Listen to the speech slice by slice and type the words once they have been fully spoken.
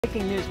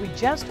Breaking news, we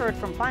just heard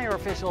from fire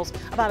officials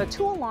about a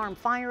two-alarm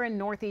fire in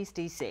Northeast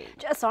D.C.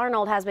 Jess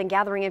Arnold has been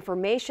gathering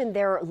information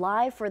there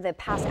live for the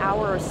past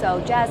hour or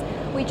so. Jess,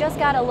 we just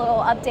got a little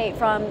update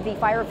from the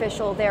fire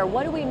official there.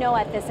 What do we know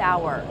at this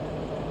hour?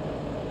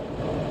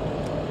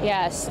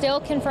 Yeah,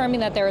 still confirming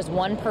that there is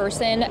one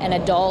person, an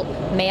adult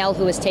male,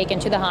 who was taken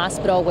to the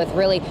hospital with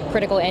really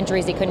critical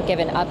injuries. He couldn't give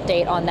an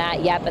update on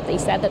that yet, but they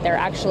said that there are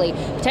actually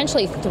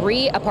potentially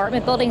 3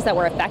 apartment buildings that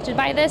were affected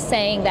by this,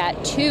 saying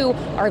that 2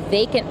 are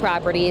vacant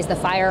properties, the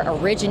fire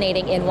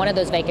originating in one of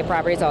those vacant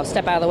properties. I'll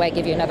step out of the way,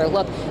 give you another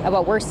look at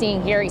what we're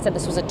seeing here. He said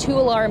this was a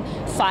 2-alarm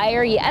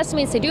fire. He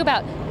estimates they do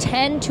about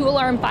 10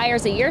 2-alarm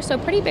fires a year, so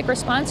pretty big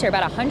response here.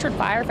 About 100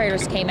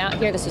 firefighters came out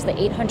here. This was the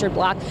 800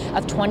 block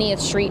of 20th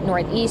Street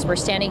Northeast. We're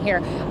standing here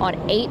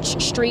on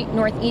H Street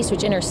Northeast,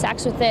 which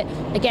intersects with it.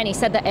 Again, he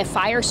said that a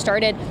fire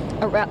started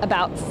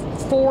about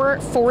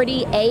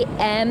 4:40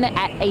 a.m.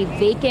 at a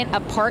vacant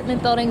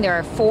apartment building. There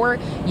are 4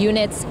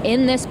 units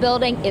in this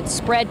building. It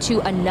spread to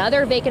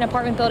another vacant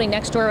apartment building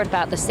next door with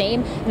about the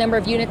same number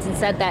of units, and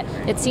said that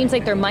it seems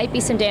like there might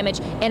be some damage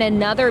in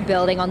another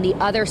building on the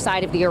other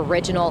side of the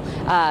original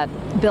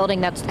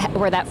building that's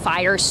where that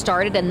fire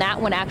started, and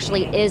that one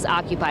actually is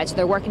occupied. So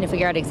they're working to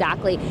figure out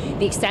exactly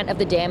the extent of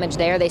the damage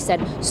there. They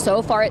said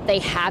so far they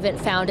haven't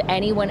found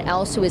anyone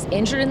else who is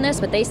injured in this,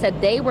 but they said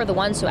they were the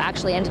ones who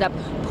actually ended up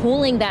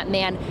pulling that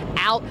man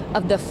out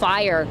of the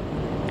fire,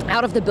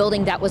 out of the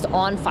building that was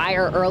on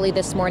fire early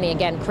this morning.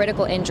 Again,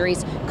 critical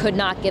injuries. Could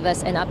not give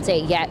us an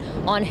update yet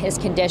on his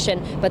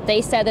condition, but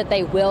they said that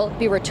they will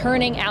be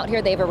returning out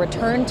here. They have a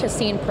return to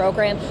scene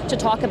program to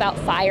talk about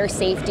fire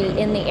safety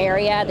in the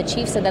area. The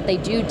chief said that they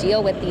do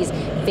deal with these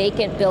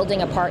vacant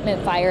building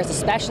apartment fires,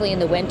 especially in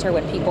the winter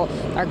when people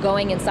are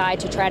going inside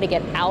to try to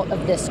get out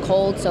of this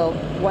cold. So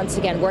once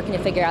again, working to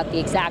figure out the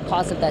exact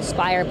cause of this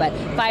fire, but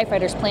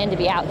firefighters plan to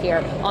be out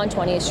here on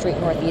 20th Street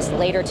Northeast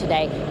later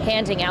today,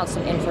 handing out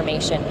some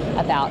information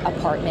about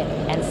apartment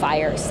and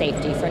fire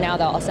safety. For now,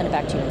 though, I'll send it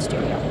back to you in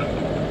studio.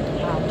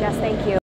 Wow, Jess, thank you.